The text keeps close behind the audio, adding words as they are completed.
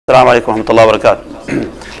السلام عليكم ورحمة الله وبركاته.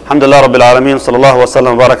 الحمد لله رب العالمين صلى الله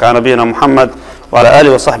وسلم وبارك على نبينا محمد وعلى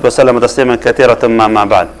آله وصحبه وسلم تسليما كثيرا ما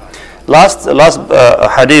بعد. Last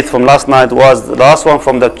hadith from last night was the last one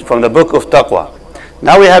from the book of Taqwa.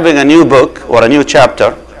 Now we're having a new book or a new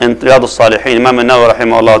chapter in Riyadh al-Salihin, Imam al-Nawawi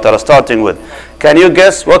rahimahullah ta'ala, starting with. Can you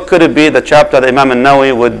guess what could it be the chapter that Imam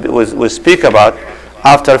al-Nawawi would speak about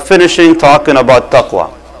after finishing talking about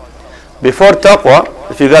Taqwa? Before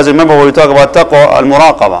Taqwa, if you guys remember when we talk about Taqwa,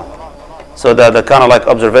 al-Muraqabah. So the kind of like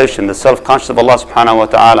observation, the self-conscious of Allah subhanahu wa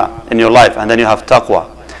ta'ala in your life, and then you have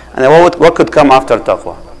Taqwa. And then what could come after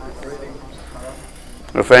Taqwa?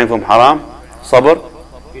 Refraining from haram, sabr,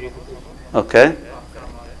 okay,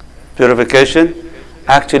 purification.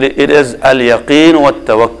 Actually, it is al-yaqeen wa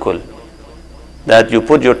tawakkul, that you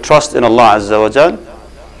put your trust in Allah Azza wa Jal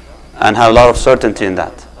and have a lot of certainty in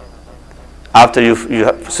that. After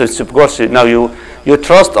so of course now you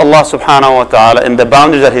trust Allah subhanahu wa ta'ala in the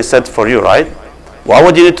boundaries that He set for you, right? Why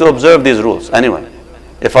would you need to observe these rules anyway?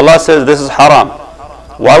 If Allah says this is haram,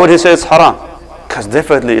 why would He say it's haram? Because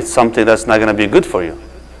definitely it's something that's not going to be good for you.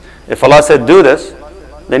 If Allah said do this,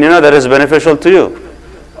 then you know that it's beneficial to you.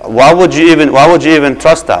 Why would you even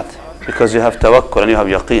trust that? Because you have tawakkul and you have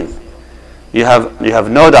yaqeen. You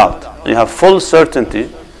have no doubt and you have full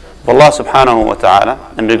certainty of Allah subhanahu wa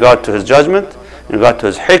ta'ala in regard to His judgment, in regard to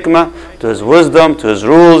His hikmah, to His wisdom, to His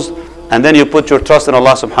rules, and then you put your trust in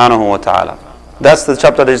Allah subhanahu wa ta'ala. That's the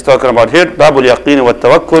chapter that he's talking about here. Babul yaqeen wa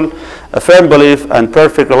tawakkul, a firm belief and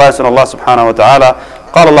perfect reliance on Allah subhanahu wa ta'ala.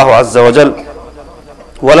 قال الله عز وجل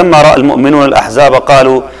ولما رأى المؤمنون الأحزاب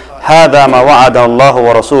قالوا هذا ما وعد الله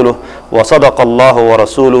ورسوله وصدق الله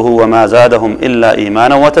ورسوله وما زادهم إلا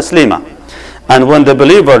إيمانا وتسليما. And when the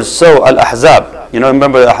believers saw Al-Ahzab,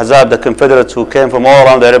 remember the Ahzab, the confederates who came from all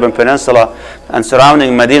around the Arabian Peninsula and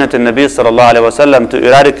surrounding Medina to Nabi sallallahu alayhi wa sallam to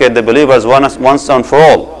eradicate the believers once and for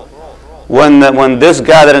all. When this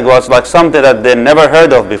gathering was like something that they never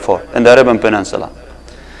heard of before in the Arabian Peninsula.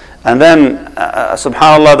 And then,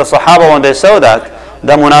 subhanAllah, the Sahaba, when they saw that,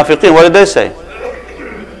 the Munafiqeen, what did they say?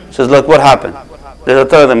 Says, look what happened. They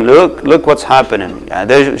tell them, look what's happening.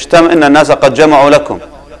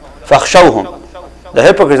 The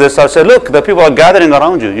hypocrites, they start saying, look, the people are gathering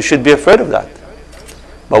around you. You should be afraid of that.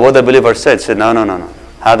 But what the believers said, no.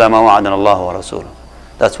 هَذَا مَا وَعَدَنَ اللَّهُ وَرَسُولُهُ.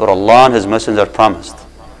 That's what Allah and His Messenger promised,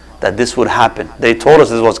 that this would happen. They told us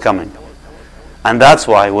this was coming. And that's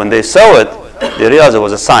why when they saw it, they realized it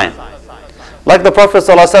was a sign. Like the Prophet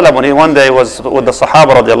ﷺ, when he one day was with the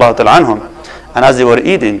Sahaba radiallahu ta'ala anhum, and as they were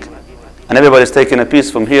eating, and everybody's taking a piece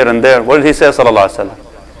from here and there, what did he say sallallahu alayhi wa sallam?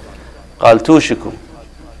 قَالْ تُوشِكُ.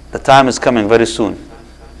 The time is coming very soon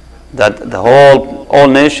that all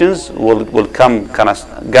nations will come kind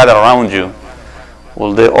of gather around you.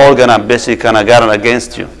 They all gonna basically kind of gather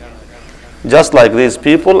against you. Just like these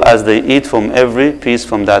people, as they eat from every piece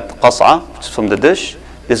from that qas'a, from the dish,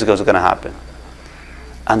 this is going to happen.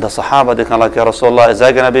 And the Sahaba, they kind of like, Ya Rasulullah, is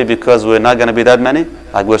that going to be because we're not going to be that many?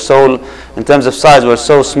 Like we're so, in terms of size, we're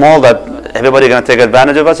so small that everybody's going to take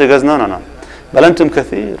advantage of us? He goes, no. بل أنتم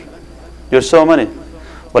كثير. You're so many.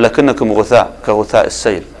 ولكنكم غثاء كغثاء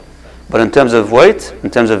السيل. But in terms of weight, in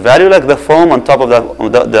terms of value, like the foam on top of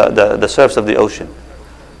the surface of the ocean.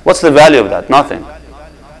 What's the value of that? Nothing.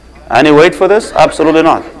 Any weight for this? Absolutely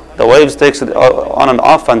not. The waves takes it on and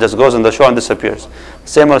off and just goes on the shore and disappears.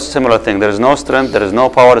 Similar thing. There is no strength, there is no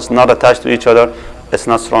power, it's not attached to each other, it's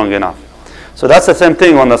not strong enough. So that's the same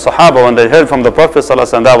thing when the Sahaba, when they heard from the Prophet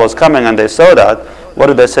ﷺ that was coming and they saw that, what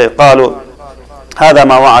did they say? قالوا هذا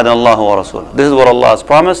ما وعد الله ورسوله. This is what Allah has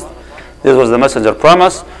promised. This was the Messenger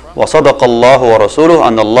promised. وصدق الله ورسوله.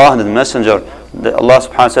 And Allah and His Messenger, Allah subhanahu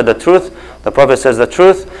wa ta'ala said the truth. The Prophet says the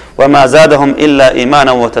truth. وَمَا زَادَهُمْ إِلَّا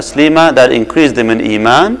إِيمَانًا وَتَسْلِيمًا. That increased them in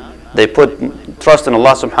iman. They put trust in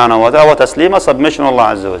Allah subhanahu wa ta'ala. وَتَسْلِيمًا, submission to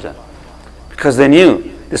Allah Azza wa Jalla. Because they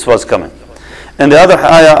knew this was coming. In the other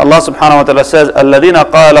ayah, Allah subhanahu wa ta'ala says, الَّذِينَ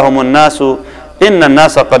قَالَهُمُ النَّاسُ إِنَّ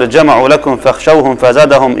النَّاسَ قَدْ جَمَعُوا لَكُمْ فَاخْشَوْهُمْ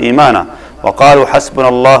فَزَادَهُمْ إِيمَانًا وَقَالُوا حَسْبُنَا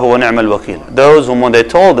اللَّهُ وَنِعْمَ الْوَكِيلُ. Those whom when they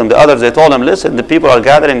told them, the others, they told them, listen, the people are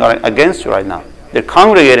gathering against you right now. They're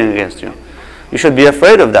congregating against you. You should be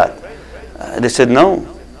afraid of that. They said no.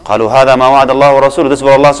 قالوا هذا ما وعد الله ورسوله. This is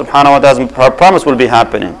what Allah subhanahu wa ta'ala's promise will be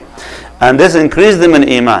happening. And this increased them in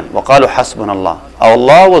iman. وقالوا حسبنا الله.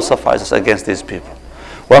 Allah will suffice us against these people.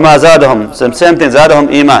 وما زادهم, same thing,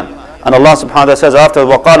 زادهم iman. And Allah subhanahu wa ta'ala says after,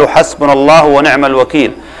 وقالوا حسبنا الله ونعم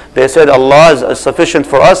الوكيل. They said Allah is sufficient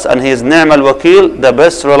for us and He is ni'm al-wakil, the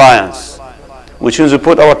best reliance. Which means we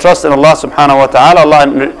put our trust in Allah subhanahu wa ta'ala.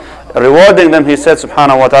 Allah rewarding them, He said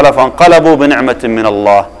subhanahu wa ta'ala, فَانْقَلَبُوا بِنِعْمَةٍ مِّنَ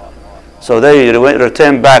اللَّهِ. So they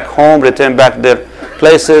return back home, return back their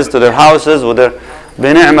places, to their houses, with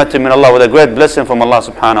بِنِعْمَةٍ مِّنَ اللَّهِ, with a great blessing from Allah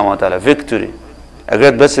subhanahu wa ta'ala, victory, a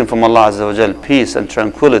great blessing from Allah Azza wa Jal, peace and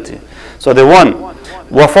tranquility. So they won.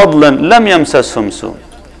 وَفَضْلًا لَمْ يَمْسَسْهُمْ سُوءٌ,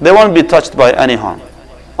 they won't be touched by any harm.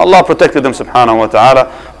 Allah protected them subhanahu wa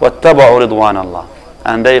ta'ala. وَاتَّبَعُوا رِضْوَانَ اللَّهِ,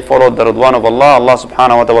 and they followed the ridwan of Allah. Allah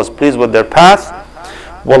subhanahu wa ta'ala was pleased with their path.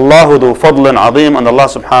 وَاللَّهُ ذُو فَضْلٍ عَظِيمٍ, and Allah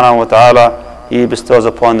subhanahu wa ta'ala, He bestows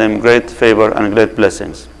upon them great favor and great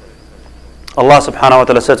blessings. Allah subhanahu wa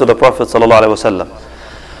ta'ala said to the Prophet sallallahu alayhi wa sallam,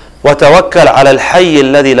 وَتَوَكَّلْ عَلَى الْحَيِّ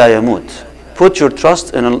الَّذِي لَا يَمُوتُ, put your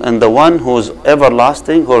trust in the one who is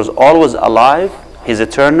everlasting, who is always alive, He's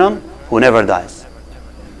eternal, who never dies.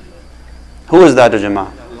 Who is that,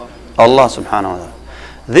 Jama'ah? Allah subhanahu wa ta'ala.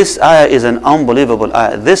 This ayah is an unbelievable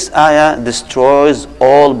ayah. This ayah destroys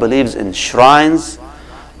all beliefs in shrines,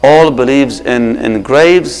 all believes in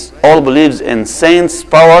graves, all believes in saints'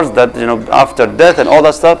 powers that, after death and all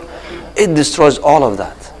that stuff. It destroys all of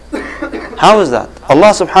that. How is that?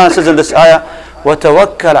 Allah subhanahu wa ta'ala says in this ayah,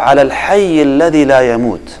 وَتَوَكَّلْ عَلَى الْحَيِّ الَّذِي لَا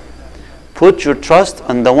يَمُوتُ, put your trust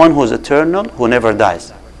on the one who is eternal, who never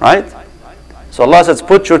dies. Right? So Allah says,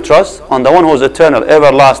 put your trust on the one who is eternal,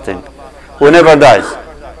 everlasting, who never dies.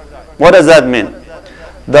 What does that mean?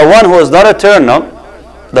 The one who is not eternal,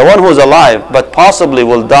 the one who is alive but possibly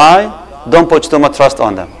will die, don't put too much trust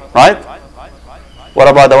on them. Right? What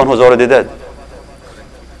about the one who is already dead?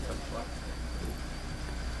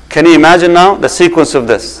 Can you imagine now the sequence of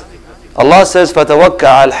this? Allah says, فَتَوَكَّ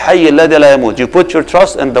عَلَى الْحَيِّ الَّذِي لَا يَمُوتُ, you put your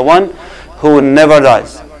trust in the one who never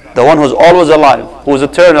dies, the one who is always alive, who is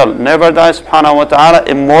eternal, never dies, subhanahu wa ta'ala,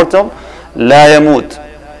 immortal, لَا يَمُوتُ.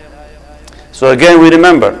 So again we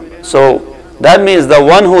remember, so that means the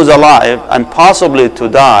one who is alive and possibly to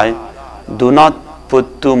die, do not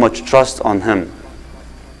put too much trust on him.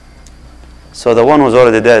 So the one who is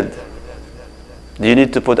already dead, do you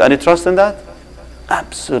need to put any trust in that?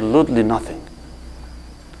 Absolutely nothing.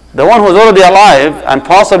 The one who is already alive and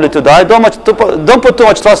possibly to die, don't put too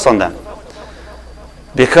much trust on them,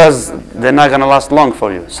 because they're not going to last long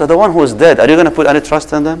for you. So the one who is dead, are you going to put any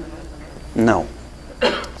trust in them? No.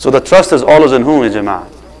 So the trust is always in whom, ya Jama'ah?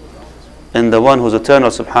 In the one who is eternal,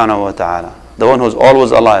 subhanahu wa ta'ala, the one who is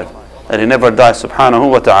always alive and He never dies, subhanahu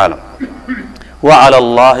wa ta'ala. وَعَلَى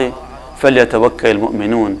اللَّهِ فَلْيَتَوَكَّلِ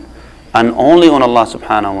الْمُؤْمِنُونَ, and only on Allah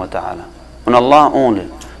subhanahu wa ta'ala, on Allah only,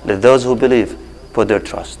 let those who believe put their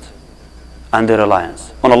trust and their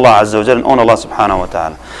reliance on Allah Azza wa Jalla and on Allah subhanahu wa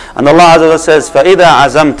ta'ala. And Allah Azza wa Jalla says, فَإِذَا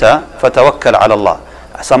عَزَمْتَ فَتَوَكَّلْ عَلَى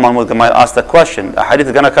اللَّهِ. Someone might ask the question, the hadith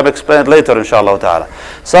is going to come explained later inshallah ta'ala.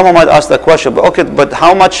 Someone might ask the question, but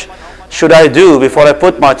how much should I do before I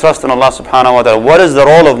put my trust in Allah subhanahu wa ta'ala? What is the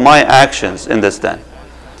role of my actions in this then?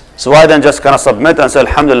 So I then just kind of submit and say,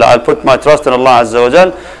 alhamdulillah, I'll put my trust in Allah Azza wa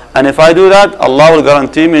Jalla. And if I do that, Allah will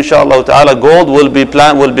guarantee me, inshallah ta'ala, gold will be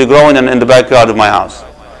growing in the backyard of my house.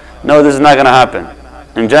 No, this is not going to happen.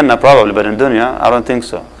 In Jannah probably, but in dunya, I don't think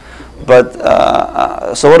so. But,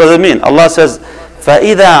 so what does it mean? Allah says,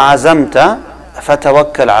 فَإِذَا عَزَمْتَ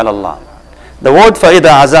فَتَوَكَّلْ عَلَى اللَّهِ. The word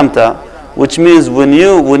فَإِذَا عَزَمْتَ, which means when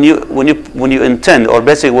you intend, or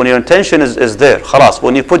basically when your intention is there, khalas,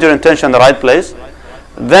 when you put your intention in the right place,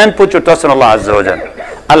 then put your trust in Allah Azza wa Jalla.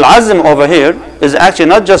 Al-Azm over here is actually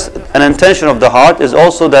not just an intention of the heart, is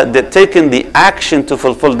also that they're taking the action to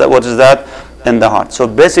fulfill that, what is that in the heart. So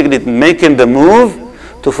basically making the move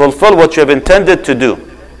to fulfill what you have intended to do,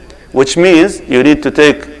 which means you need to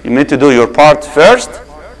do your part first,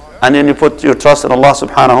 and then you put your trust in Allah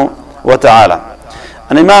subhanahu wa ta'ala.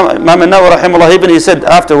 And Imam al-Nawawi rahimahullah ibn, he said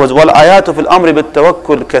afterwards, وَالْآيَاتُ فِي الْأَمْرِ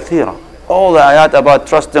بِالتَّوَكُّلِ كَثِيرًا. All the ayat about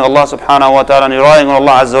trusting Allah subhanahu wa ta'ala and relying on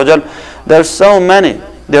Allah Azza wa Jal, there's so many.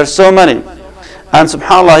 There's so many. And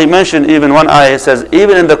subhanAllah, he mentioned even one ayah, he says,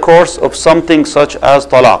 even in the course of something such as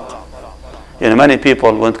talaq. Many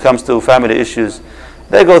people, when it comes to family issues,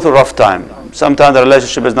 they go through rough time. Sometimes the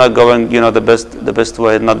relationship is not going, the best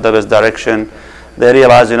way, not the best direction. They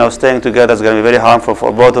realize, staying together is going to be very harmful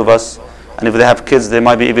for both of us. And if they have kids, they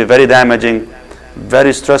might be even very damaging,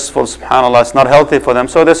 very stressful, subhanAllah, it's not healthy for them,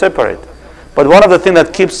 so they separate. But one of the things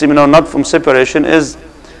that keeps them, not from separation is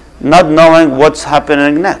not knowing what's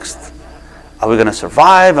happening next. Are we going to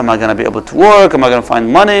survive? Am I going to be able to work? Am I going to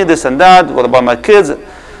find money? This and that. What about my kids?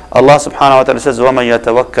 Allah subhanahu wa ta'ala says, وَمَنْ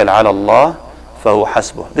يَتَوَكَّلْ عَلَى اللَّهِ فَهُوَ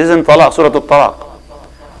حَسْبُهُ. This is in Talaq, Surah Al-Talaq.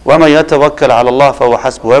 وَمَنْ يَتَوَكَّلْ عَلَى اللَّهِ فَهُوَ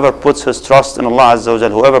حَسْبُهُ. Whoever puts his trust in Allah Azza wa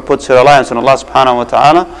Jal, whoever puts his reliance on Allah subhanahu wa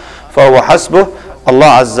ta'ala, فَهُوَ حَسْبُهُ.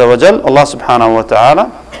 Allah Azza wa Jal, Allah subhanahu wa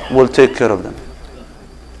ta'ala will take care of them.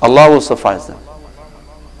 Allah will suffice them.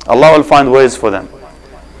 Allah will find ways for them.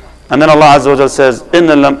 And then Allah Azza wa Jal says,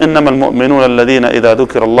 إِنَّمَا الْمُؤْمِنُونَ الَّذِينَ إِذَا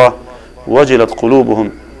ذُكِرَ اللَّهُ وَجِلَتْ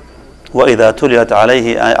قُلُوبُهُمْ وَإِذَا تُلِيَتْ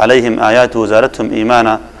عَلَيْهِمْ آيَاتُهُ زَادَتْهُمْ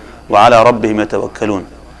إِيمَانًا وَعَلَى رَبِّهِمْ يَتَوَكَّلُونَ.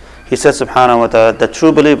 He says subhanahu wa ta'ala, the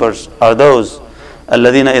true believers are those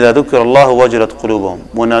الَّذِينَ إِذَا ذُكِّرَ اللَّهُ وَجِلَتْ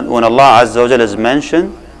قُلُوبُهُم. When Allah Azza wa Jalla is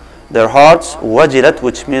mentioned, their hearts wajilat,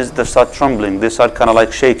 which means they start trembling, they start kind of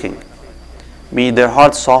like shaking. Meaning their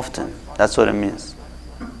hearts soften. That's what it means.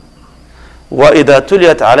 وَإِذَا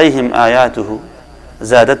تُلِيَتْ عَلَيْهِمْ آيَاتُهُ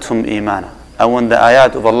زَادَتْهُمْ إِيمَانًا. And when the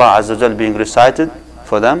ayat of Allah Azza wa Jalla being recited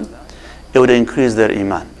for them, it would increase their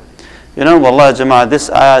iman. You know, Wallah Jama'ah, this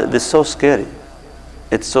ayat is so scary.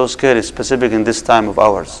 It's so scary, specific in this time of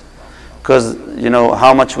ours. Because, you know,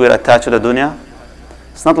 how much we're attached to the dunya.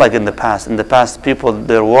 It's not like in the past. In the past, people,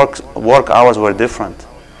 their work hours were different.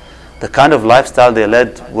 The kind of lifestyle they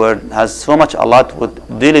led has so much a lot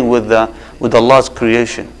with dealing with Allah's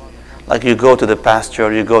creation. Like you go to the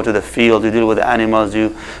pasture, you go to the field, you deal with the animals, you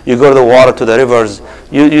go to the water, to the rivers,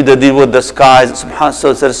 you deal with the skies.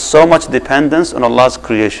 So there's so much dependence on Allah's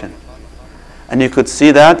creation. And you could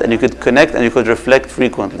see that, and you could connect, and you could reflect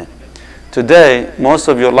frequently. Today, most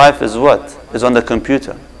of your life is what? Is on the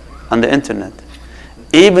computer, on the internet.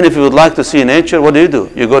 Even if you would like to see nature, what do?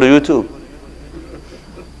 You go to YouTube.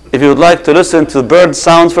 If you would like to listen to bird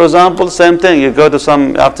sounds, for example, same thing. You go to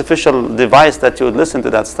some artificial device that you would listen to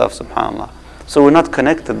that stuff, subhanAllah. So we're not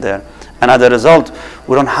connected there. And as a result,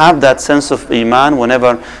 we don't have that sense of iman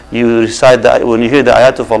whenever you recite when you hear the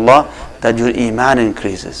ayat of Allah, that your iman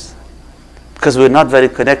increases. Because we're not very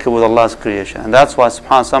connected with Allah's creation. And that's why,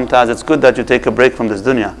 subhanAllah, sometimes it's good that you take a break from this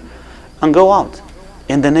dunya and go out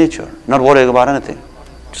in the nature, not worrying about anything.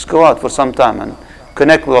 Just go out for some time and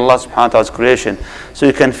connect with Allah subhanahu wa ta'ala's creation, so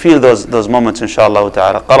you can feel those moments, inshallah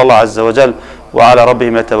ta'ala. قال Allah Azza wa Jal وَعَلَى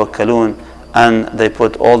رَبِّهِمْ يَتَوَكَّلُونَ. And they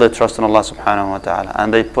put all their trust in Allah subhanahu wa ta'ala,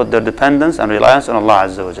 and they put their dependence and reliance on Allah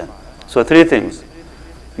Azza wa Jal. So three things.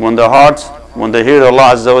 When their hearts, when they hear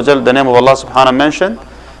Allah Azza wa Jal, the name of Allah subhanahu mentioned,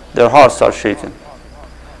 their hearts start shaking.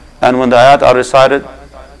 And when the ayat are recited,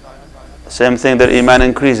 same thing, their iman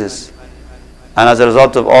increases. And as a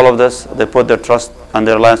result of all of this, they put their trust and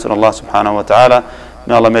their reliance on Allah subhanahu wa ta'ala.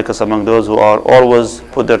 May Allah make us among those who are always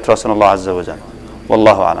put their trust in Allah Azza wa Jal.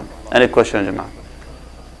 Wallahu alam. Any question, Jama'ah?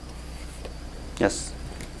 Yes.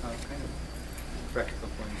 Kind of practical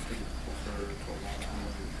points to for Allah.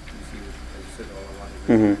 You see, as you said, all Allah.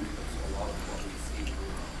 A lot of what we see,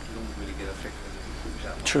 we don't really get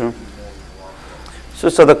affected. True.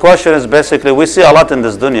 So the question is basically, we see a lot in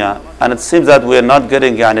this dunya, and it seems that we are not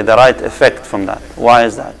getting the right effect from that. Why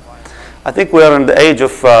is that? I think we are in the age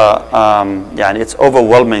of it's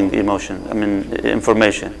overwhelming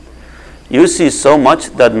information. You see so much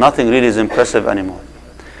that nothing really is impressive anymore.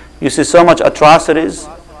 You see so much atrocities,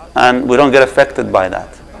 and we don't get affected by that.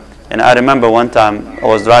 And I remember one time I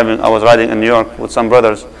was riding in New York with some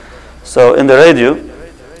brothers. So in the radio,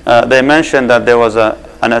 they mentioned that there was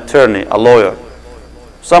an attorney, a lawyer,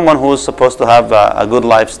 someone who was supposed to have a good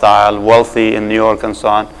lifestyle, wealthy in New York and so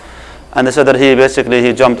on. And they said that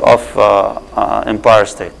he jumped off Empire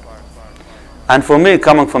State. And for me,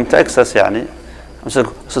 coming from Texas, I said,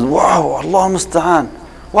 wow, Allah musta'an.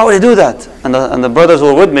 Why would he do that? And the brothers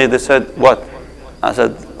who were with me, they said, what? I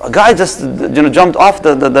said, a guy just jumped off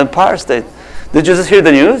the Empire State. Did you just hear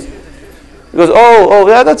the news? He goes, oh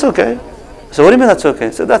yeah, that's okay. So what do you mean that's okay?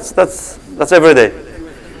 I said, that's every day.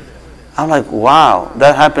 I'm like, wow,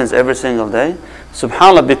 that happens every single day.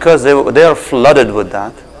 SubhanAllah, because they are flooded with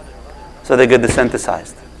that, so they get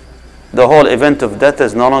desensitized. The whole event of death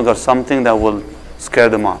is no longer something that will scare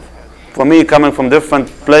them off. For me, coming from different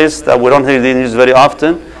place that we don't hear the news very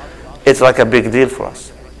often, it's like a big deal for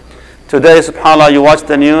us. Today, SubhanAllah, you watch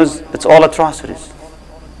the news, it's all atrocities.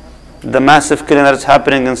 The massive killing that is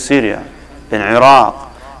happening in Syria, in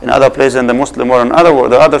Iraq, in other places in the Muslim world,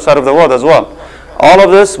 and the other side of the world as well. All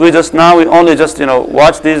of this, we only just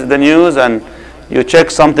watch the news, and you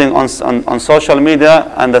check something on social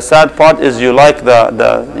media, and the sad part is you like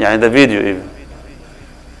the video even.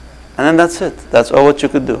 And then that's it. That's all what you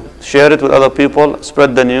could do. Share it with other people,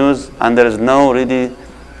 spread the news, and there is no really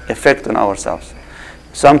effect on ourselves.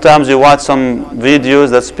 Sometimes you watch some videos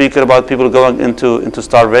that speak about people going into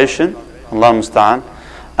starvation, Allah musta'an,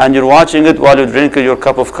 and you're watching it while you're drinking your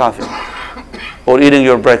cup of coffee or eating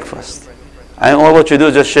your breakfast. And all what you do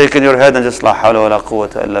is just shaking your head and just la hawla wa la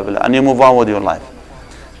quwwata illa billah, and you move on with your life.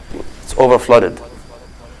 It's overflooded.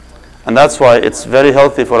 And that's why it's very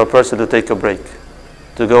healthy for a person to take a break,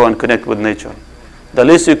 to go and connect with nature. The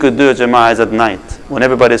least you could do, Jama'ah, is at night, when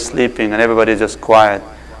everybody's sleeping and everybody's just quiet.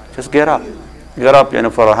 Just get up. Get up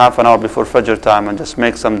for a half an hour before Fajr time and just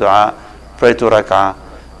make some dua, pray 2 rak'ah.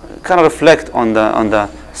 Kind of reflect on the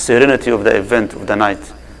serenity of the event of the night.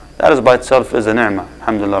 That is by itself is a ni'mah.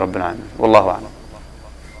 Alhamdulillah Rabbil Alameen. Wallahu a'lam.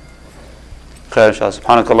 خير إن شاء الله.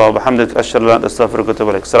 سبحانك اللهم وبحمدك أشهد أن لا إله إلا أنت أستغفرك وأتوب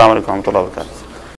إليك. السلام عليكم ورحمة الله وبركاته.